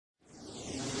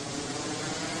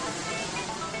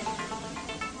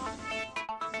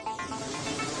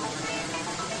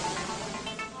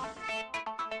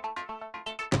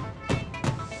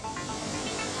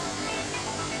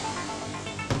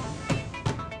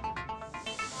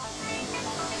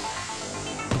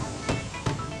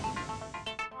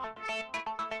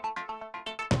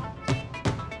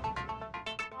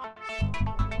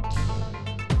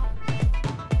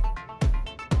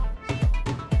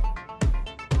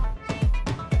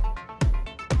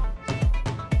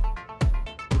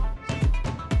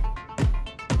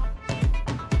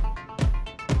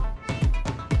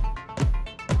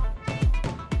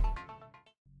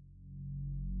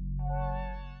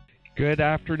Good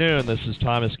afternoon. This is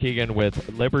Thomas Keegan with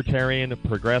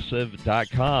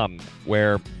LibertarianProgressive.com,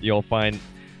 where you'll find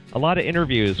a lot of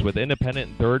interviews with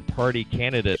independent third-party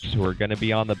candidates who are going to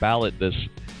be on the ballot this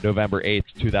November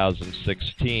 8th,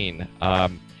 2016.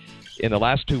 In the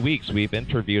last 2 weeks, we've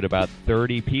interviewed about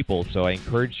 30 people, so I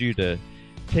encourage you to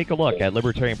take a look at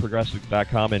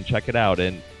LibertarianProgressive.com and check it out.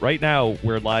 And right now,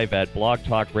 we're live at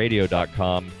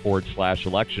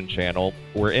blogtalkradio.com/election channel.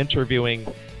 We're interviewing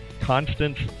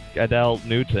Constance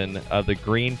Gadell-Newton of the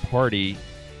Green Party,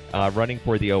 running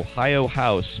for the Ohio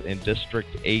House in District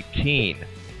 18.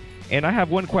 And I have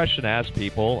one question to ask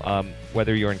people,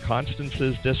 whether you're in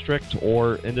Constance's district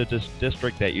or in the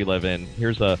district that you live in.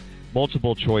 Here's a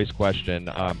multiple choice question.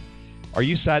 Are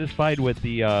you satisfied with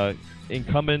the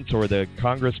incumbent or the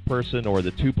congressperson or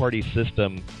the two-party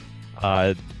system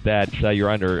that you're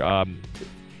under?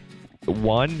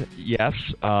 One, yes,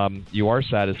 you are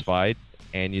satisfied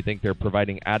and you think they're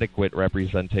providing adequate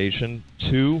representation.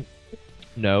 Two,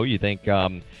 no, you think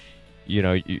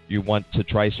you want to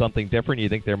try something different. You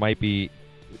think there might be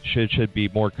should be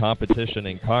more competition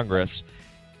in Congress.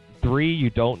 Three, you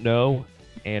don't know,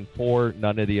 and four,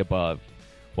 none of the above.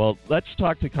 Well, let's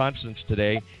talk to Constance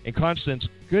today. And Constance,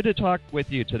 good to talk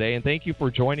with you today, and thank you for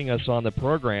joining us on the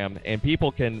program. And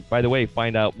people can, by the way,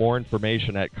 find out more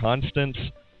information at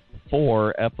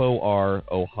Constance4FOR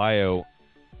Ohio.com.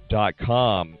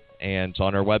 And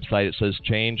on our website it says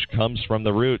change comes from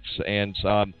the roots. And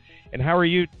how are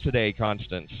you today,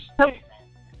 Constance?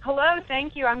 Hello,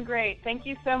 thank you. I'm great. Thank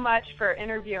you so much for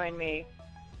interviewing me.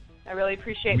 I really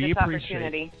appreciate this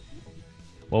opportunity.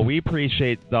 Well, we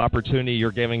appreciate the opportunity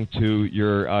you're giving to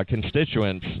your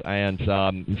constituents and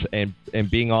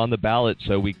being on the ballot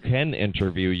so we can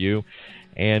interview you.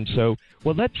 And so,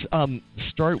 well, let's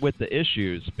start with the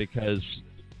issues, because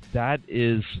that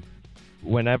is,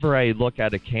 whenever I look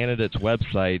at a candidate's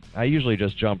website, I usually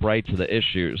just jump right to the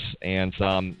issues. And,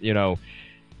 some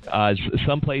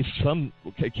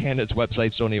candidates'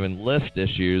 websites don't even list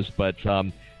issues, but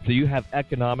so you have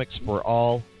economics for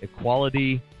all,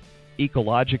 equality,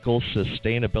 ecological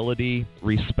sustainability,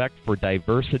 respect for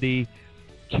diversity,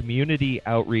 community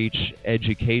outreach,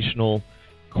 educational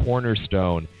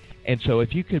cornerstone. And so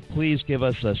if you could please give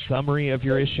us a summary of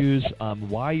your issues,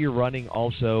 why you're running,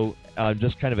 also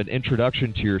just kind of an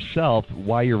introduction to yourself,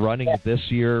 why you're running this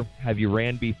year, have you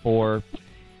ran before,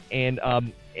 and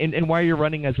why you're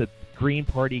running as a Green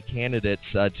Party candidate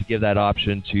to give that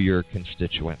option to your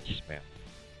constituents, ma'am.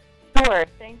 Sure,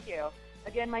 thank you.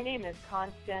 Again, my name is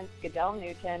Constance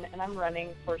Gadell-Newton, and I'm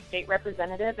running for state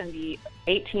representative in the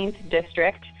 18th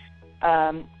District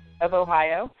of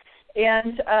Ohio.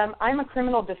 And I'm a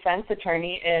criminal defense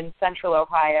attorney in Central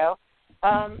Ohio.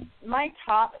 My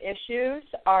top issues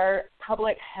are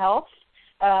public health,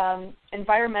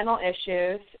 environmental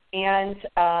issues, and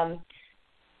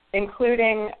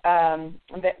including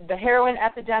the heroin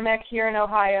epidemic here in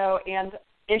Ohio and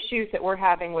issues that we're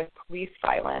having with police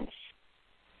violence.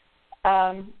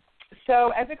 So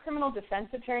as a criminal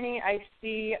defense attorney, I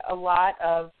see a lot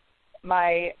of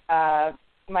my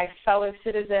fellow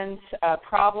citizens'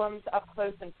 problems up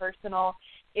close and personal,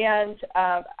 and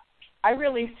I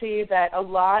really see that a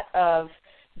lot of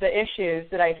the issues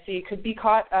that I see could be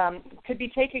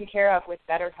taken care of with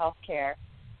better health care.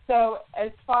 So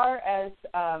as far as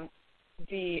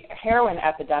the heroin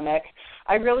epidemic,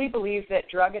 I really believe that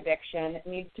drug addiction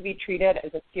needs to be treated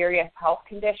as a serious health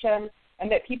condition,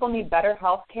 and that people need better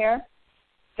health care,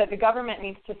 that the government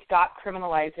needs to stop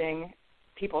criminalizing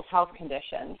people's health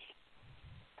conditions.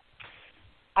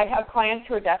 I have clients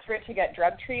who are desperate to get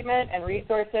drug treatment, and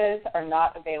resources are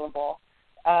not available.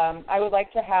 I would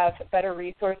like to have better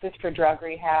resources for drug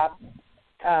rehab.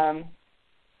 As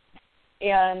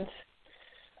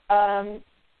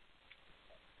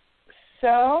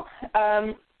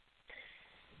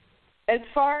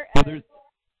far as...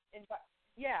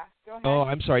 Yeah, go ahead. Oh,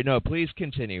 I'm sorry. No, please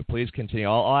continue. Please continue.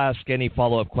 I'll ask any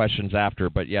follow-up questions after,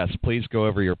 but yes, please go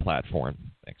over your platform.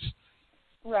 Thanks.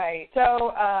 Right.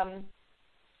 So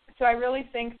I really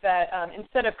think that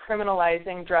instead of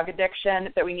criminalizing drug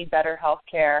addiction, that we need better health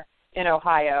care in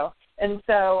Ohio. And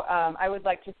so I would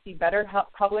like to see better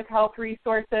public health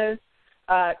resources.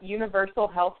 Universal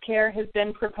health care has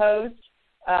been proposed.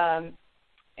 And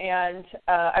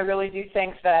I really do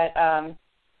think that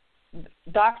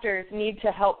doctors need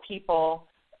to help people.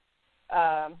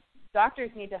 Doctors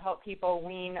need to help people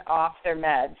wean off their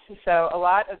meds. So a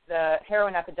lot of the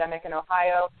heroin epidemic in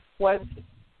Ohio was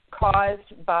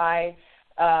caused by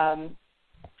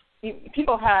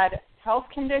people had health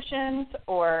conditions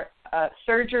or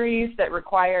surgeries that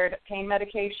required pain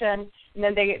medication, and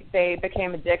then they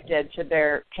became addicted to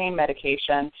their pain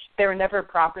medication. They were never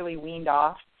properly weaned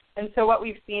off. And so what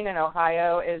we've seen in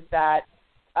Ohio is that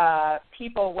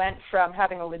people went from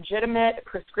having a legitimate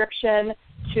prescription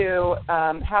to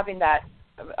having that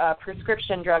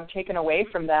prescription drug taken away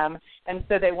from them, and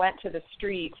so they went to the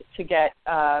street to get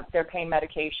their pain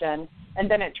medication. And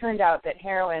then it turned out that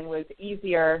heroin was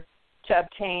easier to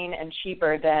obtain and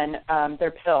cheaper than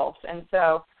their pills. And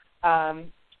so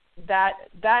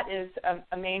that is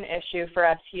a main issue for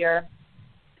us here.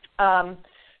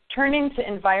 Turning to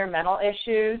environmental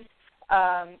issues,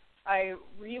 I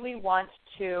really want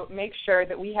to make sure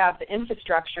that we have the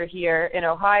infrastructure here in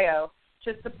Ohio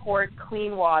to support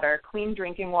clean water, clean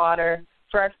drinking water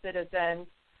for our citizens.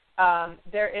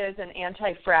 There is an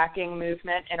anti-fracking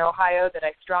movement in Ohio that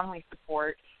I strongly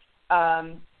support,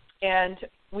 and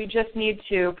we just need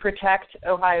to protect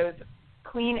Ohio's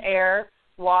clean air,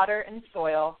 water, and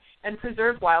soil, and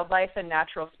preserve wildlife and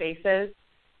natural spaces.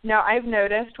 Now, I've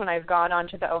noticed when I've gone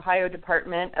onto the Ohio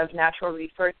Department of Natural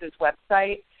Resources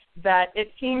website that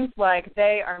it seems like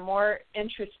they are more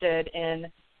interested in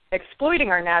exploiting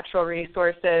our natural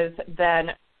resources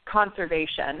than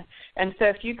conservation. And so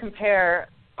if you compare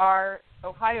our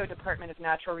Ohio Department of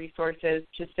Natural Resources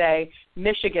to, say,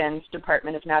 Michigan's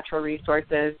Department of Natural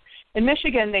Resources, in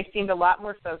Michigan they seemed a lot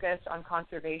more focused on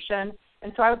conservation,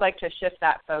 and so I would like to shift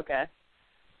that focus.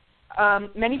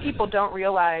 Many people don't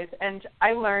realize, and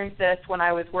I learned this when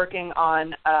I was working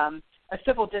on a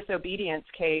civil disobedience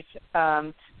case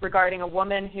regarding a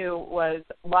woman who was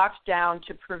locked down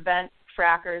to prevent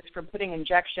frackers from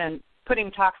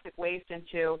putting toxic waste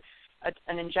into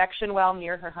an injection well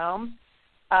near her home.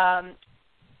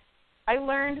 I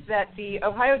learned that the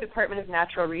Ohio Department of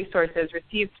Natural Resources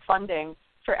receives funding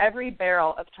for every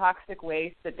barrel of toxic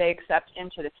waste that they accept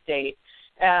into the state.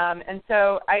 And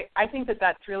so I think that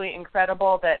that's really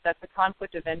incredible, that that's a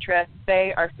conflict of interest.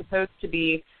 They are supposed to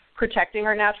be protecting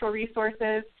our natural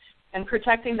resources and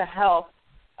protecting the health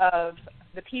of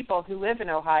the people who live in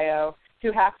Ohio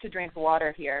who have to drink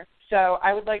water here. So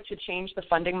I would like to change the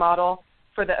funding model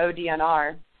for the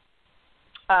ODNR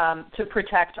to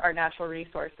protect our natural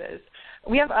resources.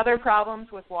 We have other problems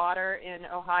with water in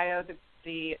Ohio,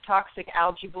 the toxic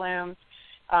algae blooms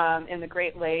in the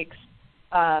Great Lakes,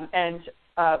 and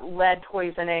lead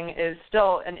poisoning is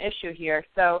still an issue here.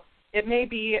 So it may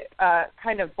be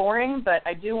kind of boring, but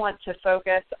I do want to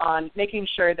focus on making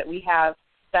sure that we have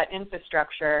that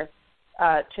infrastructure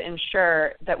to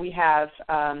ensure that we have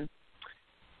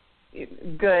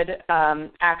good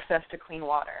access to clean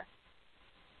water.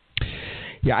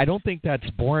 Yeah, I don't think that's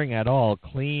boring at all.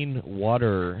 Clean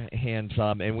water, and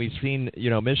we've seen,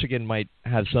 Michigan might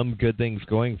have some good things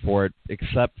going for it,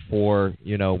 except for,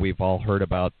 we've all heard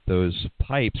about those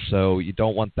pipes, so you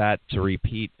don't want that to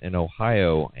repeat in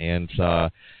Ohio, and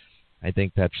I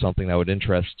think that's something that would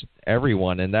interest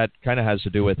everyone, and that kind of has to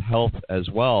do with health as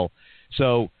well.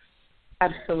 So,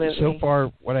 absolutely. So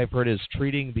far, what I've heard is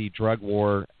treating the drug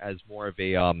war as more of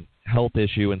a health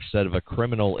issue instead of a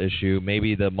criminal issue.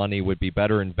 Maybe the money would be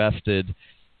better invested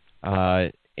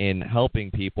in helping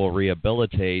people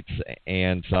rehabilitate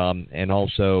and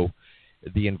also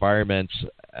the environment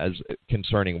as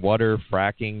concerning water,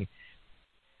 fracking.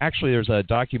 Actually, there's a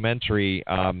documentary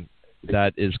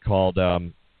that is called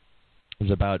is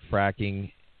about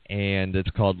fracking, and it's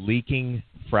called "Leaking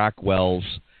Frack Wells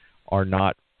Are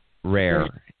Not Rare,"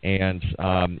 and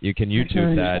you can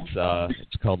YouTube that.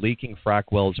 It's called "Leaking Frack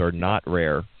Wells Are Not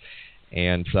Rare,"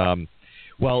 and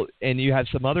and you have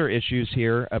some other issues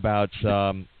here about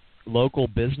local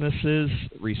businesses,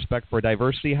 respect for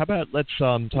diversity. How about let's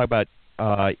talk about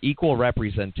equal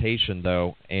representation,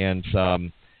 though, and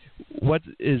what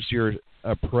is your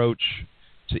approach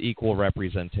to equal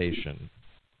representation?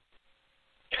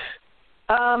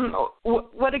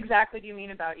 What exactly do you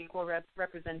mean about equal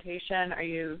representation?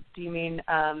 Do you mean?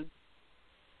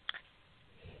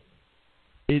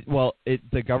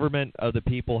 The government of the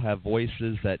people have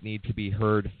voices that need to be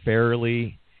heard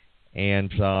fairly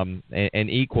and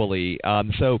equally.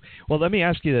 Let me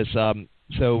ask you this.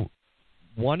 So,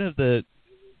 one of the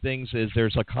things is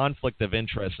there's a conflict of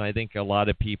interest, and I think a lot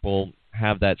of people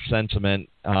have that sentiment.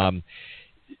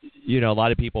 A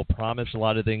lot of people promise a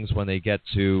lot of things when they get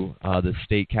to the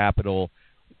state capitol.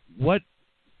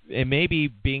 And maybe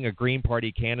being a Green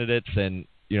Party candidate and,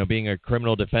 being a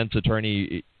criminal defense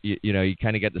attorney, you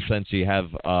kind of get the sense you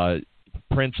have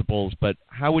principles, but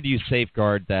how would you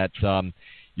safeguard that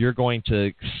you're going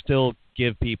to still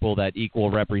give people that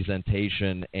equal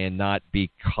representation and not be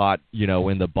caught,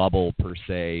 in the bubble per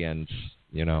se and.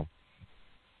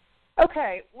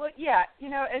 Okay. Well, yeah,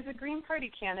 as a Green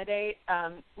Party candidate,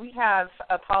 we have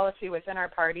a policy within our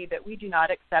party that we do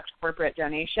not accept corporate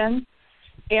donations.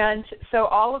 And so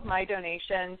all of my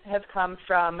donations have come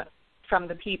from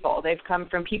the people. They've come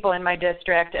from people in my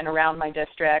district and around my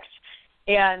district.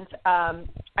 And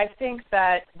I think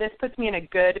that this puts me in a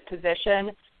good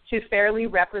position to fairly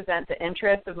represent the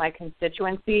interests of my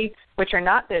constituency, which are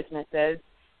not businesses.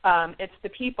 It's the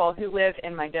people who live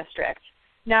in my district.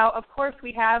 Now, of course,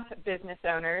 we have business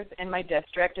owners in my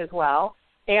district as well.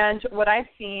 And what I've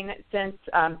seen since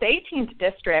the 18th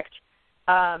district,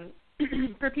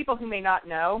 for people who may not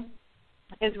know,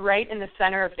 is right in the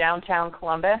center of downtown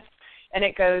Columbus. And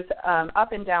it goes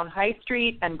up and down High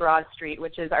Street and Broad Street,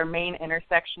 which is our main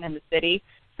intersection in the city.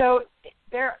 So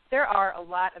there are a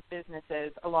lot of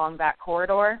businesses along that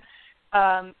corridor.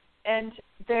 And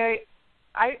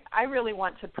I really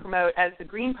want to promote, as the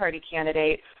Green Party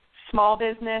candidate, small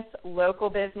business, local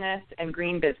business, and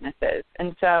green businesses.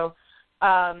 And so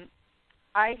I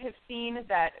have seen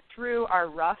that through our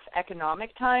rough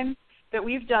economic times that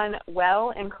we've done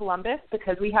well in Columbus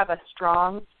because we have a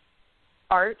strong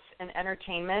arts and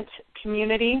entertainment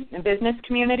community and business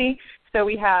community. So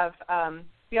we have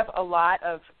a lot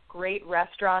of great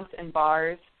restaurants and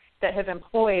bars that have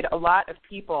employed a lot of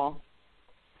people.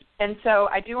 And so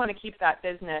I do want to keep that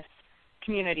business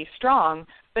community strong,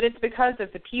 but it's because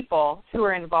of the people who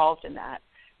are involved in that.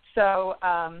 So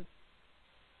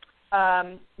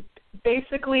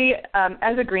basically,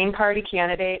 as a Green Party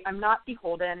candidate, I'm not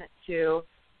beholden to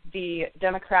the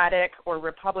Democratic or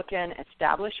Republican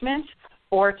establishment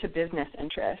or to business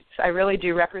interests. I really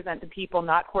do represent the people,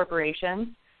 not corporations.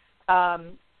 I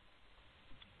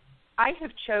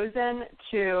have chosen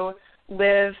to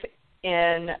live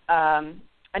in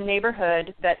a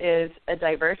neighborhood that is a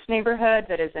diverse neighborhood,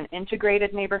 that is an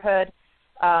integrated neighborhood.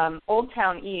 Old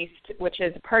Town East, which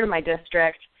is part of my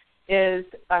district, is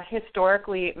a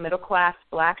historically middle-class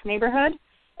black neighborhood.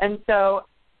 And so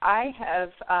I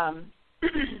have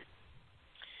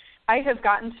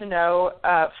gotten to know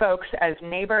folks as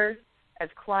neighbors, as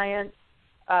clients,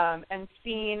 and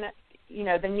seen,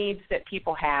 the needs that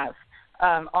people have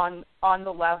on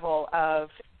the level of,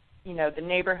 the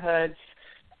neighborhoods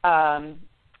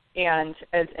and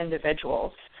as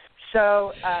individuals.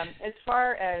 So as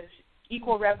far as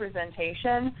equal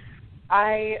representation,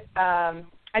 I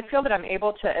feel that I'm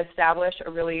able to establish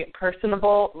a really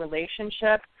personable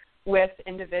relationship with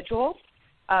individuals.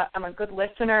 I'm a good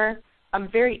listener.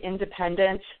 I'm very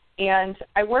independent, and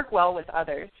I work well with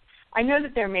others. I know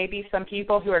that there may be some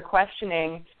people who are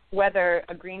questioning whether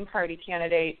a Green Party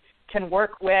candidate can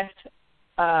work with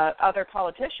other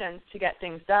politicians to get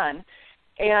things done.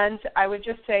 And I would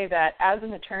just say that as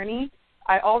an attorney,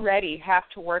 I already have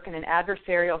to work in an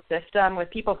adversarial system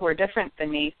with people who are different than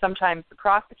me. Sometimes the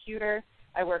prosecutor,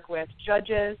 I work with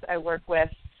judges, I work with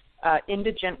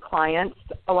indigent clients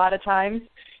a lot of times.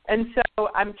 And so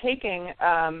I'm taking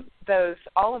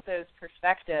all of those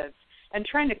perspectives and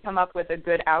trying to come up with a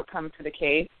good outcome for the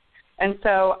case. And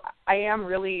so I am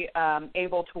really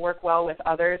able to work well with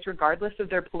others regardless of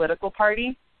their political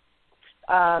party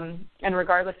and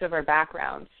regardless of our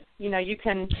backgrounds. You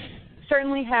can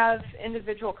certainly have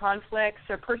individual conflicts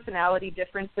or personality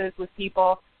differences with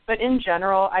people, but in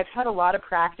general, I've had a lot of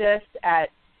practice at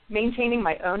maintaining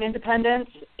my own independence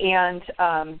and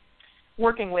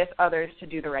working with others to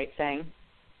do the right thing.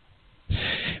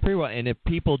 Very well. And if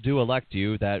people do elect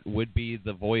you, that would be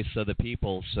the voice of the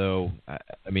people. So,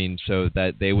 so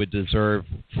that they would deserve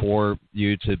for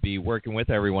you to be working with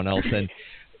everyone else. And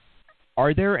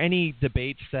are there any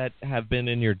debates that have been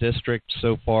in your district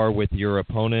so far with your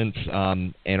opponents?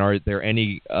 And are there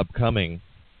any upcoming?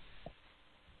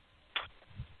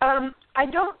 I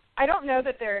don't know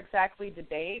that they're exactly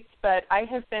debates, but I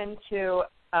have been to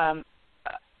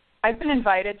I've been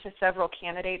invited to several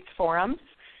candidates forums,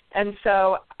 and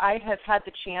so I have had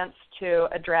the chance to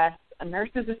address a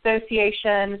nurses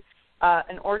association,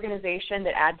 an organization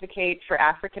that advocates for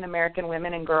African American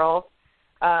women and girls,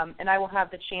 and I will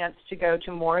have the chance to go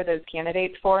to more of those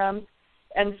candidates forums.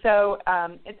 And so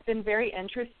it's been very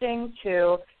interesting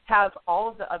to have all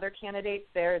of the other candidates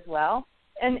there as well.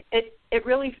 And it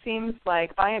really seems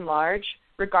like, by and large,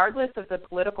 regardless of the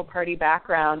political party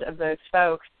background of those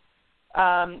folks,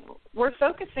 we're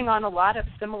focusing on a lot of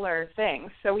similar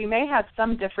things. So we may have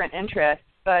some different interests,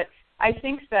 but I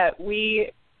think that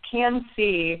we can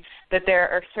see that there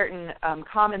are certain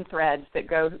common threads that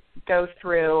go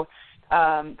through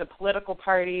the political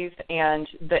parties and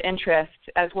the interests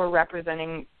as we're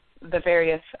representing the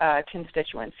various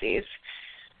constituencies.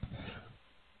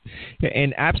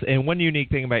 And one unique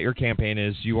thing about your campaign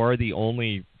is you are the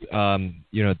only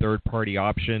third-party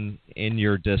option in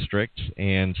your district.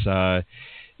 And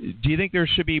do you think there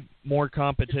should be more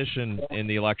competition in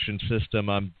the election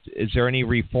system? Is there any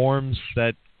reforms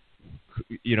that,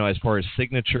 as far as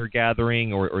signature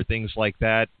gathering or things like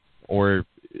that, or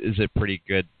is it pretty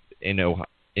good in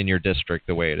your district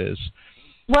the way it is?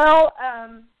 Well, I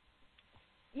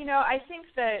think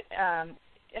that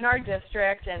in our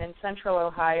district and in Central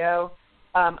Ohio,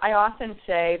 I often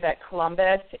say that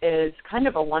Columbus is kind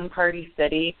of a one-party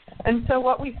city, and so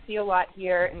what we see a lot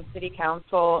here in city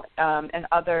council and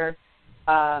other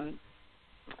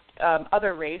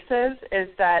races is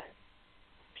that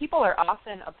people are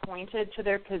often appointed to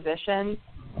their positions.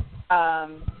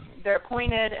 They're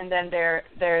appointed, and then they're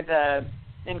the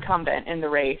incumbent in the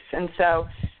race, and so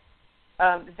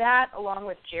that, along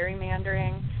with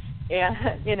gerrymandering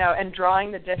and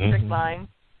drawing the district line,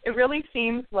 it really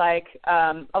seems like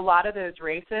a lot of those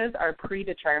races are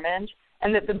predetermined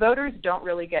and that the voters don't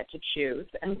really get to choose.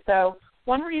 And so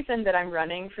one reason that I'm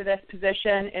running for this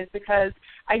position is because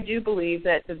I do believe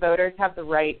that the voters have the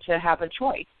right to have a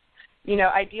choice.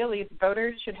 Ideally,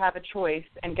 voters should have a choice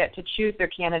and get to choose their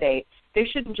candidate. They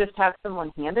shouldn't just have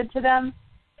someone handed to them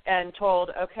and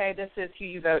told, okay, this is who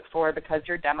you vote for because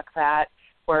you're Democrat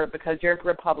or because you're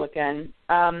Republican.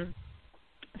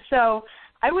 So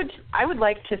I would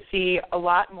like to see a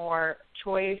lot more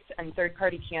choice and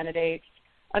third-party candidates.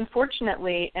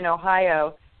 Unfortunately, in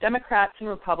Ohio, Democrats and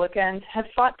Republicans have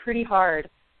fought pretty hard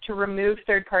to remove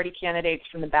third-party candidates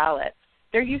from the ballot.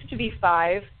 There used to be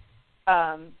five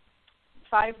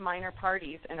minor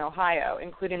parties in Ohio,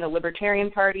 including the Libertarian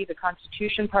Party, the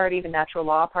Constitution Party, the Natural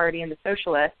Law Party, and the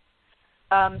Socialists.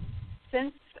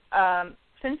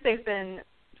 Since they've been,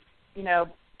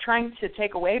 trying to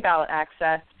take away ballot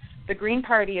access, the Green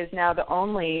Party is now the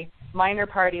only minor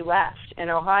party left in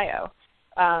Ohio.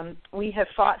 We have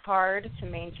fought hard to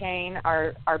maintain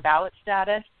our ballot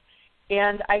status,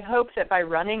 and I hope that by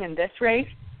running in this race,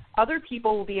 other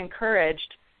people will be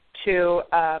encouraged to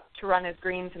run as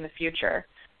Greens in the future.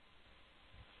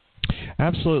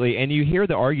 Absolutely, and you hear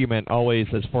the argument always,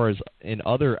 as far as in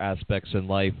other aspects in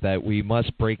life, that we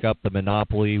must break up the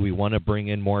monopoly. We want to bring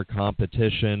in more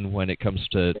competition when it comes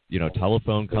to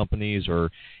telephone companies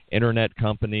or internet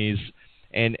companies.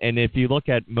 And if you look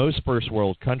at most first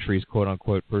world countries, quote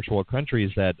unquote first world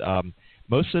countries, that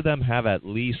most of them have at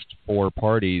least 4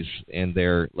 parties in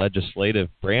their legislative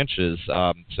branches.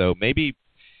 So maybe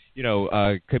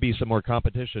could be some more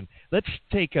competition. Let's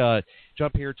take a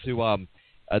jump here to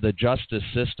the justice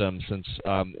system, since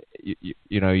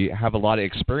you have a lot of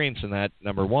experience in that.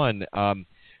 Number one, I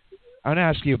want to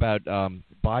ask you about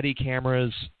body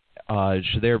cameras.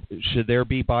 Should there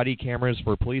be body cameras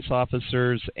for police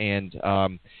officers, and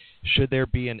should there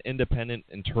be an independent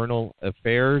internal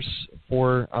affairs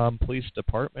for police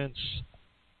departments?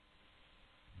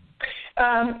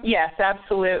 Yes,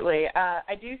 absolutely.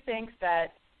 I do think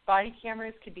that body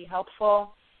cameras could be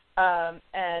helpful,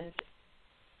 and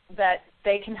that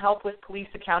they can help with police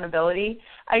accountability.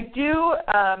 I do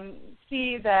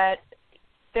see that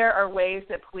there are ways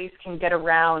that police can get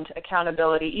around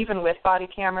accountability, even with body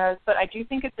cameras, but I do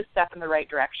think it's a step in the right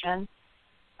direction.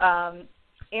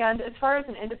 And as far as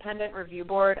an independent review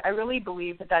board, I really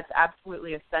believe that that's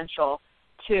absolutely essential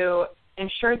to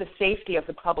ensure the safety of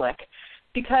the public.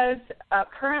 Because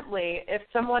currently, if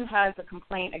someone has a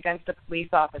complaint against a police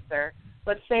officer,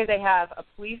 let's say they have a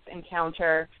police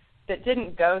encounter that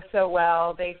didn't go so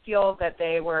well, they feel that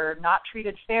they were not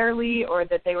treated fairly or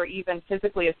that they were even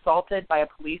physically assaulted by a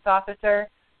police officer.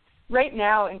 Right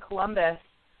now in Columbus,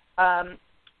 an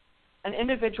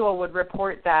individual would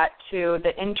report that to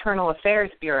the Internal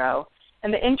Affairs Bureau.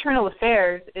 And the Internal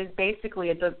Affairs is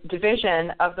basically a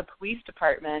division of the police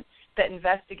department that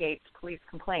investigates police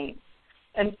complaints.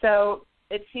 And so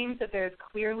it seems that there's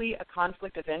clearly a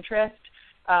conflict of interest,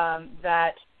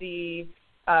 that the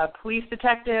police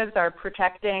detectives are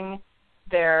protecting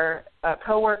their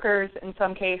coworkers in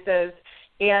some cases.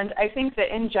 And I think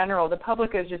that in general, the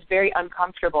public is just very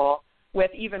uncomfortable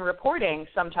with even reporting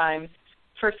sometimes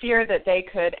for fear that they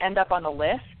could end up on a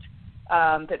list,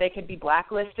 that they could be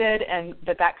blacklisted, and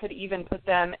that could even put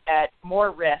them at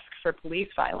more risk for police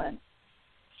violence.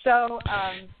 So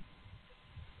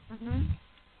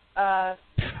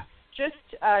just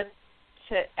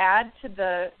to add to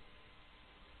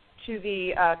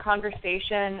the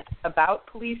conversation about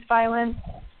police violence,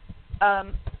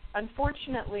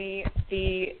 unfortunately,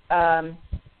 the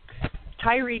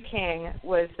Tyree King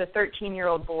was the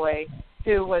 13-year-old boy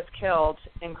who was killed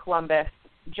in Columbus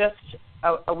just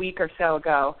a week or so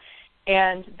ago,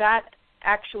 and that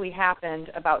actually happened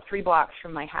about 3 blocks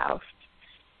from my house.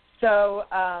 So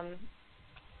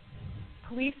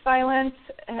police violence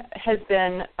has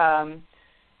been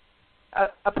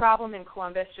a problem in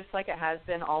Columbus, just like it has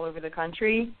been all over the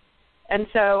country. And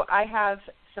so I have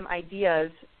some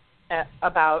ideas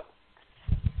about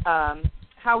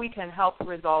how we can help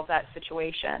resolve that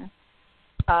situation.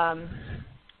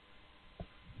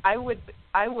 I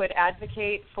would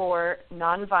advocate for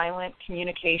nonviolent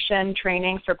communication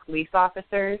training for police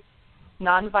officers,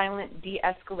 nonviolent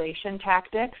de-escalation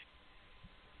tactics,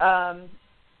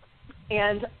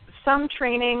 and some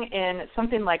training in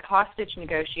something like hostage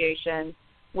negotiations,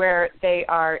 where they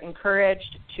are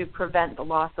encouraged to prevent the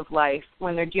loss of life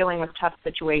when they're dealing with tough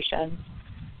situations.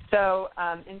 So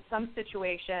in some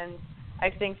situations, I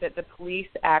think that the police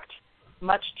act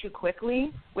much too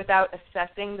quickly without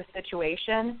assessing the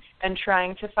situation and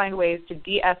trying to find ways to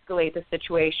de-escalate the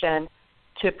situation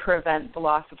to prevent the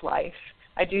loss of life.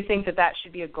 I do think that that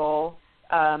should be a goal.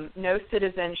 No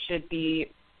citizen should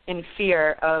be in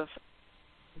fear of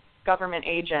government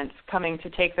agents coming to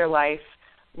take their life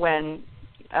when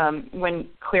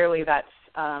clearly that's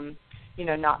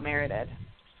not merited.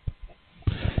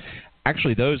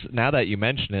 Actually, now that you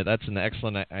mention it, that's an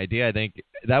excellent idea. I think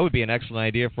that would be an excellent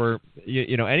idea for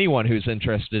anyone who's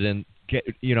interested in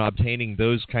obtaining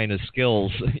those kind of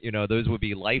skills. Those would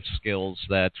be life skills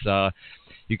that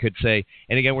you could say.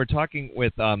 And again, we're talking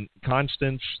with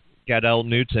Constance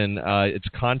Gadell-Newton. It's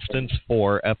Constance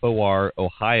for FOR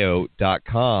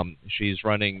Ohio.com. She's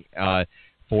running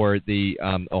for the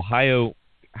Ohio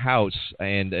House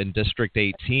and in District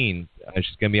 18.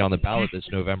 She's going to be on the ballot this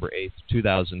November 8th,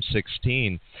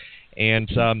 2016.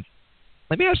 And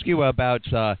let me ask you about,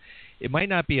 it might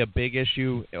not be a big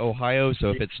issue, Ohio,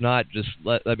 so if it's not, just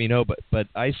let me know. But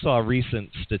I saw a recent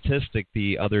statistic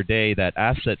the other day that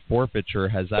asset forfeiture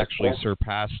has actually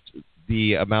surpassed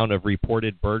the amount of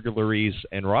reported burglaries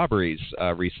and robberies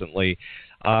recently.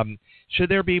 Should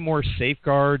there be more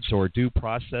safeguards or due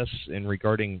process in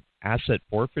regarding asset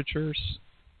forfeitures?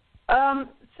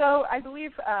 So I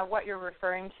believe what you're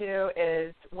referring to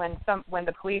is when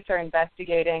the police are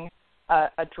investigating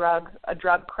a drug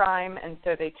crime, and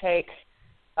so they take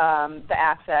the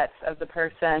assets of the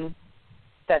person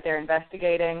that they're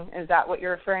investigating. Is that what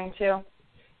you're referring to?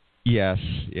 Yes.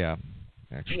 Yeah.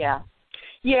 Actually.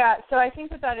 Yeah. So I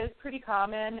think that is pretty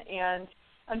common, and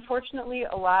unfortunately,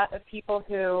 a lot of people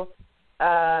who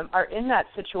are in that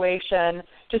situation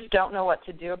just don't know what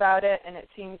to do about it, and it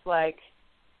seems like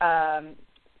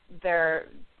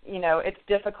it's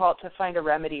difficult to find a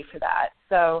remedy for that.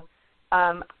 So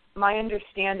my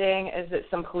understanding is that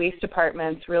some police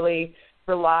departments really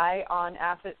rely on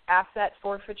asset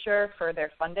forfeiture for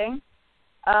their funding.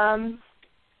 And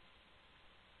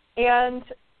I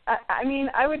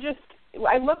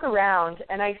look around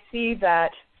and I see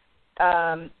that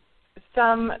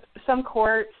some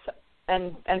courts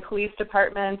and police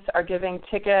departments are giving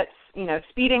tickets,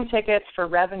 speeding tickets for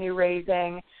revenue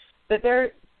raising, but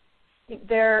they're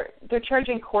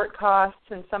charging court costs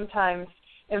and sometimes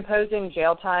imposing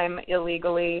jail time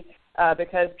illegally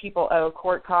because people owe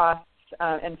court costs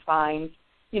and fines.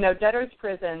 Debtors'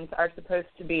 prisons are supposed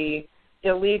to be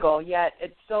illegal, yet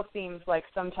it still seems like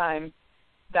sometimes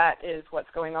that is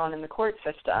what's going on in the court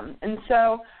system. And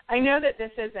so I know that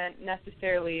this isn't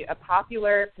necessarily a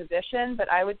popular position,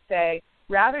 but I would say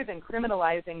rather than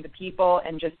criminalizing the people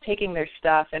and just taking their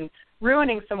stuff and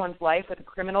ruining someone's life with a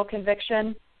criminal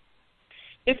conviction,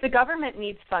 if the government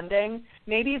needs funding,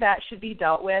 maybe that should be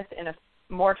dealt with in a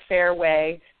more fair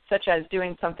way, such as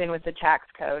doing something with the tax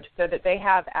code so that they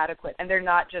have adequate, and they're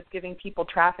not just giving people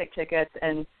traffic tickets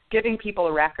and giving people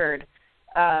a record.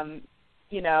 So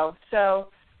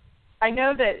I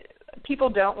know that people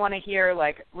don't want to hear,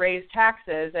 raise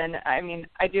taxes, and,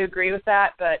 I do agree with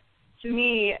that, but to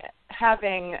me,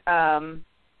 having a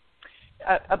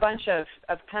bunch of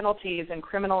penalties and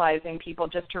criminalizing people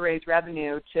just to raise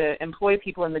revenue to employ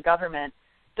people in the government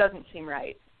doesn't seem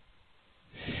right.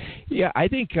 Yeah, I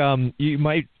think you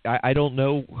might. I don't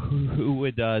know who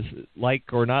would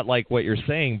like or not like what you're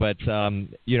saying, but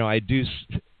I do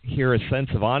hear a sense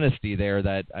of honesty there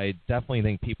that I definitely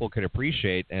think people could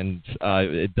appreciate, and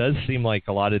it does seem like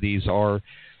a lot of these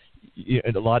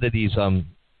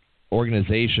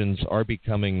organizations are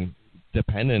becoming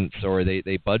dependents, or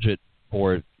they budget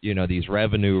for these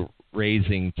revenue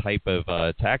raising type of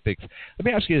tactics. Let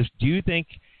me ask you this: do you think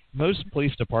most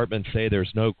police departments say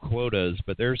there's no quotas,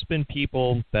 but there's been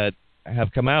people that have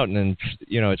come out and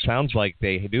it sounds like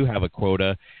they do have a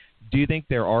quota? Do you think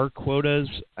there are quotas,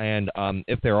 and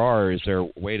if there are, is there a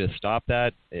way to stop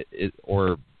that,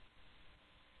 or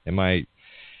am I?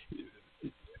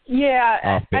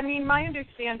 Yeah, I mean, my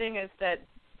understanding is that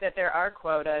there are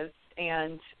quotas,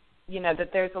 and that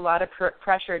there's a lot of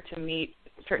pressure to meet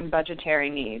certain budgetary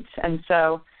needs, and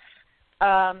so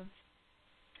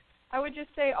I would just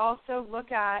say also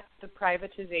look at the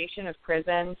privatization of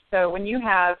prisons. So when you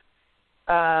have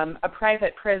a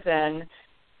private prison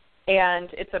and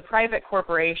it's a private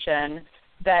corporation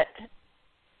that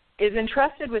is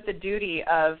entrusted with the duty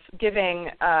of giving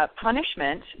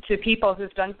punishment to people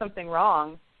who've done something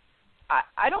wrong,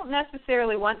 I don't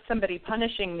necessarily want somebody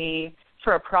punishing me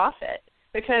for a profit,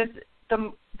 because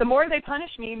the more they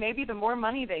punish me, maybe the more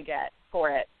money they get for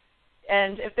it.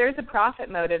 And if there's a profit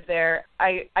motive there,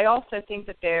 I also think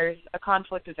that there's a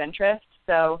conflict of interest.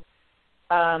 So,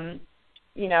 I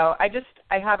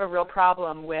have a real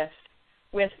problem with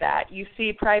that. You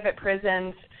see private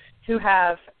prisons who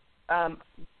have an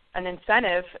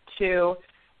incentive to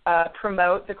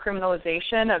promote the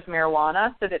criminalization of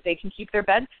marijuana so that they can keep their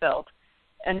beds filled.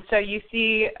 And so you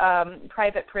see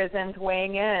private prisons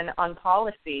weighing in on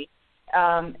policy.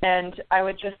 And I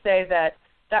would just say that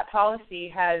policy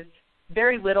has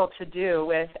very little to do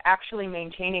with actually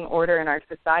maintaining order in our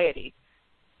society.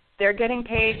 They're getting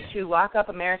paid to lock up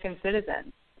American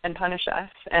citizens and punish us,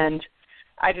 and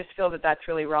I just feel that that's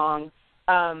really wrong.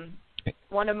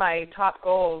 One of my top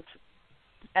goals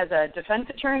as a defense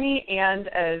attorney and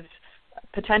as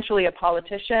potentially a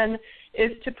politician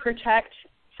is to protect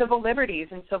civil liberties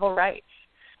and civil rights.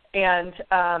 And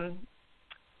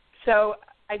so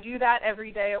I do that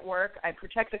every day at work. I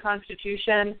protect the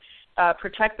Constitution,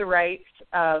 protect the rights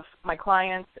of my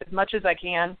clients as much as I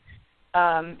can.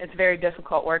 It's very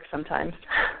difficult work sometimes.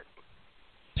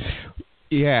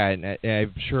 Yeah, and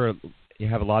I'm sure you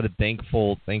have a lot of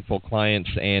thankful clients,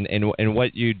 and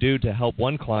what you do to help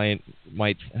one client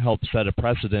might help set a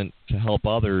precedent to help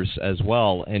others as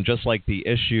well. And just like the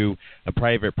issue of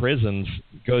private prisons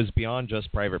goes beyond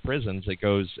just private prisons, it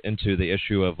goes into the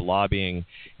issue of lobbying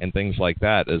and things like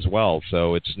that as well.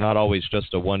 So it's not always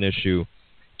just a one-issue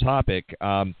topic.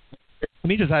 Let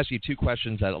me just ask you two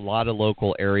questions that a lot of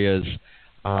local areas,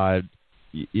 have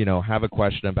a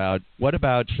question about. What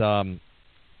about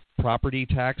property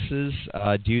taxes?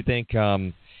 Do you think,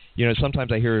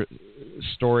 sometimes I hear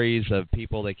stories of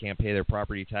people that can't pay their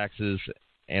property taxes,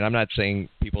 and I'm not saying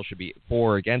people should be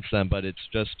for or against them, but it's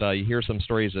just you hear some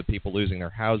stories of people losing their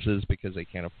houses because they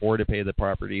can't afford to pay the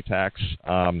property tax.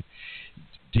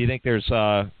 Do you think there's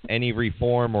any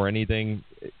reform or anything,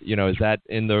 is that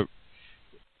in the,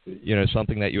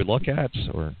 something that you would look at,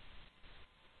 or?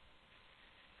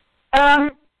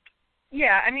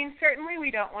 Yeah, I mean, certainly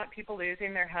we don't want people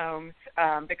losing their homes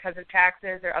because of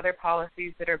taxes or other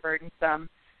policies that are burdensome.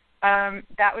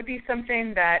 That would be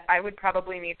something that I would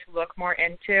probably need to look more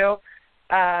into.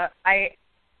 I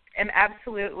am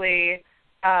absolutely,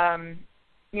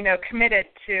 committed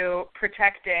to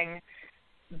protecting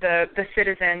the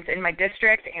citizens in my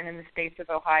district and in the states of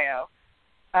Ohio.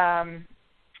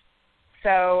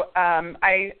 So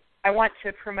I want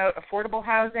to promote affordable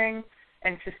housing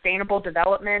and sustainable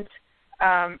development.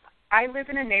 I live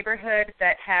in a neighborhood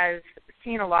that has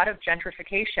seen a lot of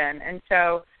gentrification, and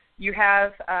so you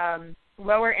have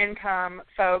lower income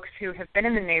folks who have been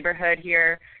in the neighborhood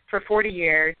here for 40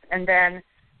 years, and then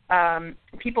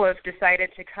people have decided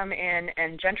to come in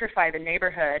and gentrify the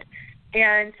neighborhood.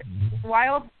 And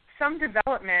while some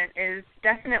development is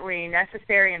definitely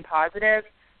necessary and positive,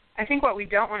 I think what we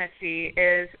don't want to see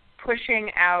is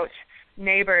pushing out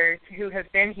neighbors who have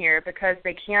been here because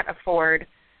they can't afford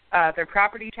their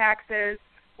property taxes,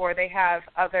 or they have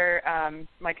other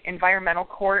like environmental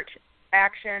court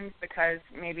actions because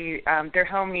maybe their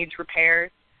home needs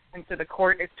repairs, and so the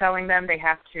court is telling them they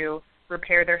have to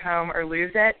repair their home or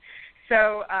lose it.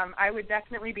 So I would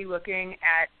definitely be looking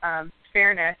at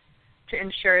fairness to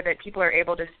ensure that people are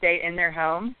able to stay in their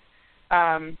homes.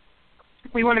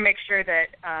 We want to make sure that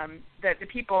that the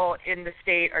people in the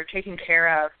state are taken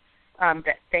care of,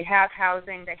 that they have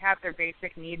housing, they have their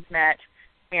basic needs met,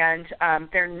 and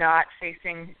they're not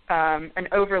facing an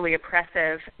overly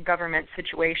oppressive government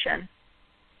situation.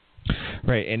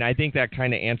 Right, and I think that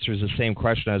kind of answers the same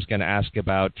question I was going to ask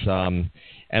about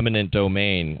eminent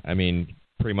domain. I mean,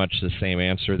 pretty much the same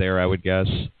answer there, I would guess.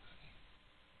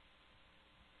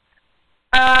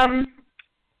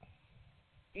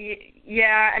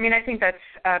 Yeah, I mean, I think that's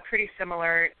pretty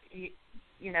similar.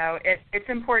 It's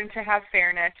important to have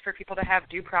fairness, for people to have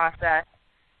due process,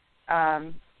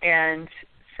 and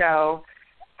so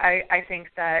I think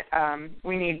that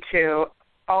we need to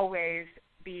always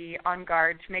be on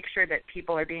guard to make sure that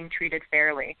people are being treated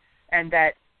fairly, and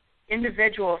that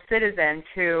individual citizens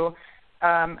who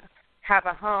have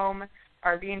a home,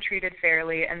 are being treated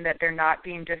fairly and that they're not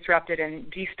being disrupted and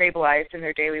destabilized in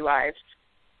their daily lives.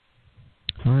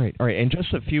 All right. And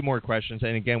just a few more questions.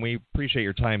 And again, we appreciate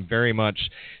your time very much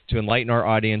to enlighten our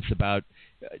audience about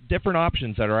different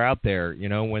options that are out there. You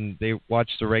know, when they watch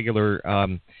the regular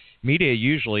media,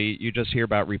 usually you just hear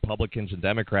about Republicans and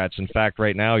Democrats. In fact,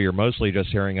 right now you're mostly just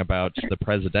hearing about the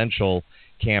presidential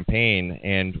campaign,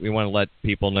 and we want to let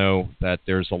people know that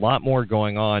there's a lot more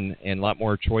going on and a lot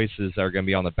more choices that are going to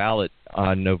be on the ballot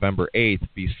on November 8th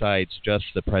besides just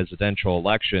the presidential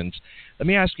elections. Let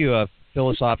me ask you a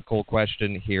philosophical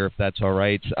question here, if that's all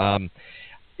right.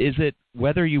 Is it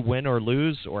whether you win or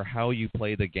lose or how you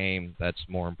play the game that's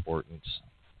more important?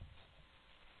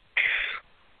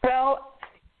 Well,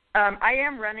 I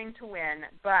am running to win,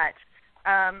 but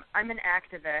I'm an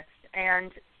activist,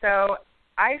 and so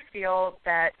I feel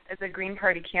that as a Green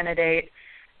Party candidate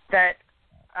that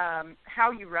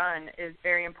how you run is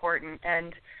very important,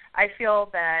 and I feel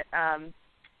that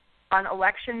on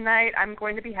election night I'm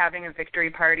going to be having a victory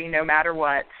party no matter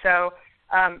what. So,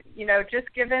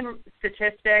 just given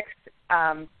statistics,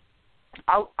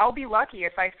 I'll be lucky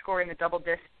if I score in the double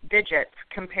digits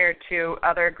compared to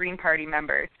other Green Party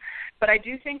members. But I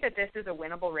do think that this is a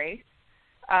winnable race,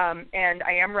 and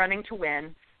I am running to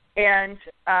win. And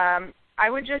I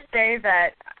would just say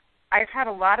that I've had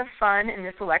a lot of fun in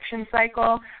this election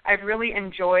cycle. I've really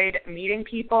enjoyed meeting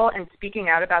people and speaking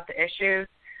out about the issues.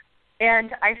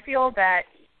 And I feel that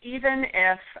even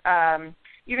if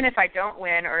I don't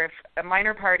win or if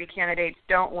minor party candidates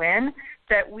don't win,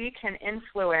 that we can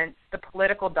influence the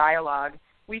political dialogue.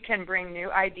 We can bring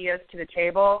new ideas to the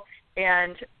table.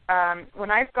 And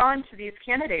when I've gone to these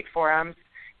candidate forums,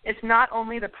 it's not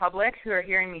only the public who are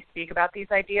hearing me speak about these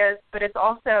ideas, but it's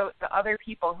also the other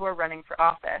people who are running for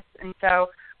office. And so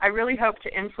I really hope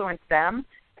to influence them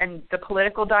and the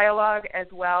political dialogue as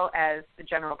well as the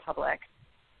general public.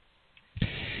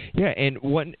 Yeah, and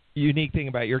one unique thing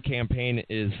about your campaign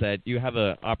is that you have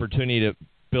an opportunity to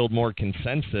build more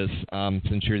consensus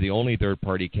since you're the only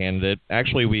third-party candidate.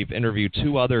 Actually, we've interviewed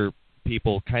two other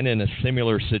people kind of in a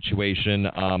similar situation,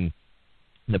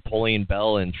 Napoleon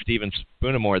Bell and Stephen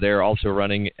Spoonamore. They're also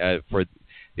running for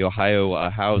the Ohio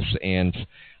House, and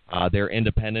they're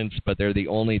independents, but they're the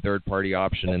only third-party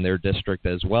option in their district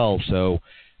as well. So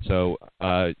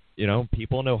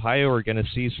people in Ohio are going to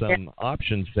see some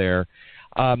options there.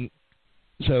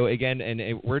 So again,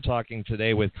 and we're talking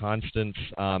today with Constance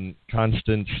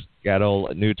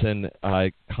Gadell-Newton,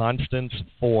 Constance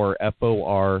for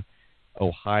FOR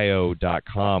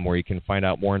Ohio.com, where you can find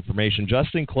out more information.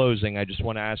 Just in closing, I just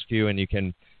want to ask you, and you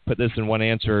can put this in one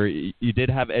answer, you did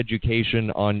have education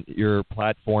on your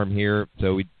platform here,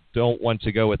 so we don't want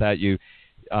to go without you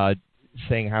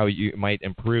saying how you might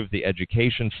improve the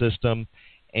education system.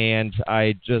 And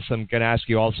I'm going to ask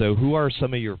you also, who are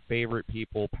some of your favorite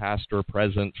people, past or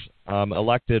present,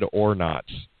 elected or not?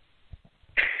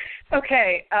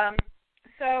 Okay,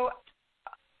 so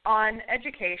on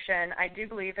education, I do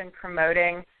believe in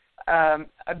promoting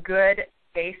a good,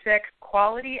 basic,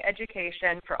 quality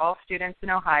education for all students in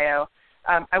Ohio.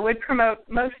 I would promote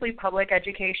mostly public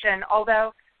education,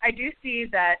 although I do see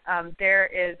that there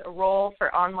is a role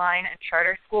for online and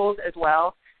charter schools as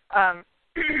well.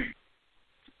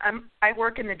 I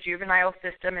work in the juvenile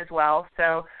system as well,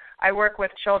 so I work with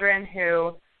children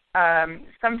who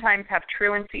sometimes have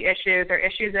truancy issues or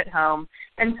issues at home,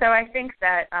 and so I think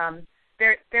that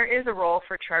there is a role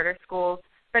for charter schools,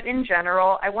 but in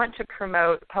general, I want to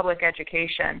promote public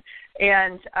education,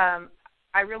 and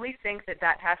I really think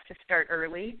that has to start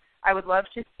early. I would love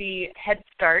to see Head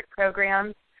Start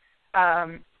programs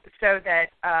so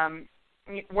that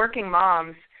working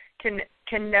moms can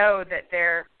know that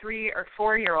their 3 or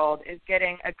 4-year-old is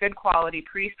getting a good quality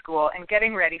preschool and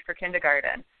getting ready for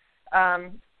kindergarten.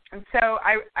 And so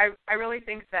I really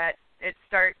think that it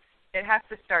has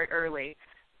to start early.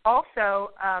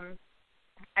 Also,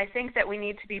 I think that we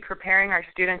need to be preparing our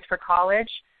students for college,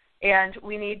 and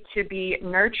we need to be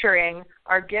nurturing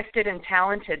our gifted and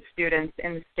talented students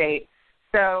in the state.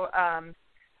 So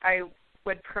I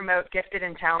would promote gifted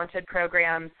and talented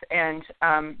programs and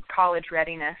college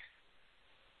readiness.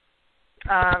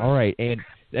 All right, and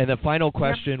the final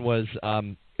question was,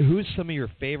 who's some of your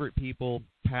favorite people,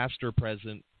 past or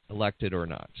present, elected or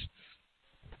not?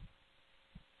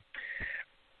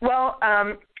 Well,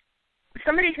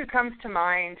 somebody who comes to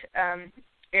mind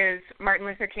is Martin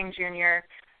Luther King Jr.,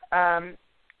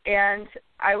 and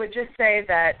I would just say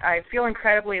that I feel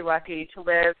incredibly lucky to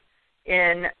live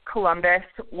in Columbus,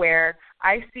 where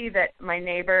I see that my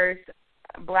neighbors,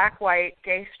 black, white,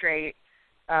 gay, straight,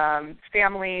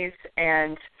 families,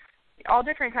 and all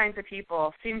different kinds of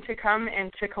people seem to come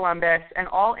into Columbus and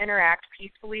all interact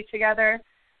peacefully together.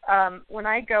 When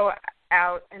I go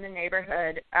out in the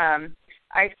neighborhood,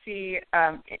 I see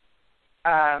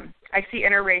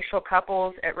interracial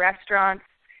couples at restaurants,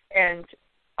 and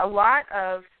a lot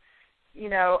of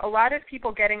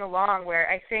people getting along, where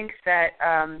I think that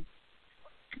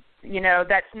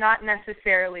that's not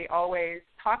necessarily always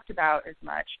talked about as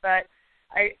much. But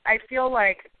I feel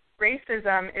like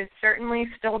racism is certainly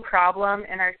still a problem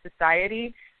in our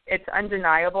society. It's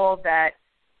undeniable that,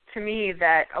 to me,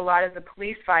 that a lot of the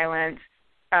police violence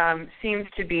seems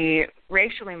to be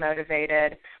racially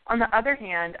motivated. On the other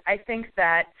hand, I think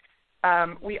that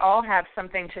we all have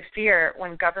something to fear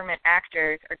when government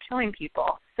actors are killing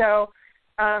people. So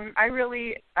I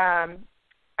really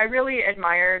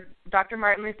admire Dr.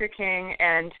 Martin Luther King,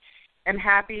 and am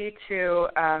happy to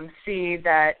see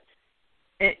that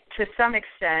to some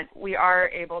extent we are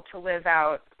able to live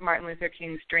out Martin Luther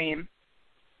King's dream.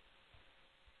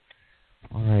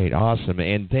 All right, awesome.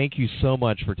 And thank you so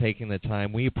much for taking the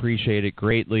time. We appreciate it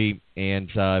greatly,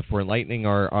 and for enlightening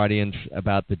our audience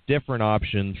about the different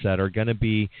options that are going to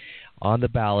be on the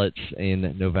ballots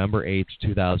in November 8th,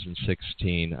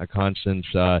 2016. Constance,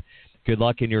 good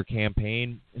luck in your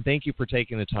campaign, and thank you for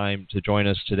taking the time to join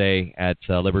us today at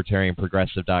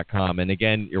libertarianprogressive.com. And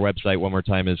again, your website one more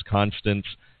time is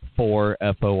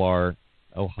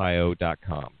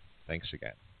Constance4FOROhio.com. Thanks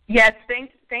again. Yes,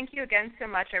 thank you again so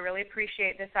much. I really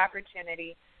appreciate this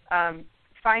opportunity.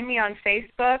 Find me on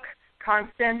Facebook,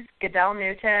 Constance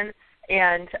Gadell-Newton,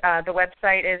 and the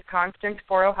website is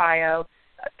Constance4Ohio.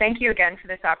 Thank you again for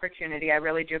this opportunity. I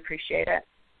really do appreciate it.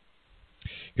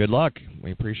 Good luck.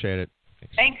 We appreciate it.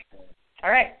 Thanks. All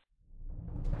right.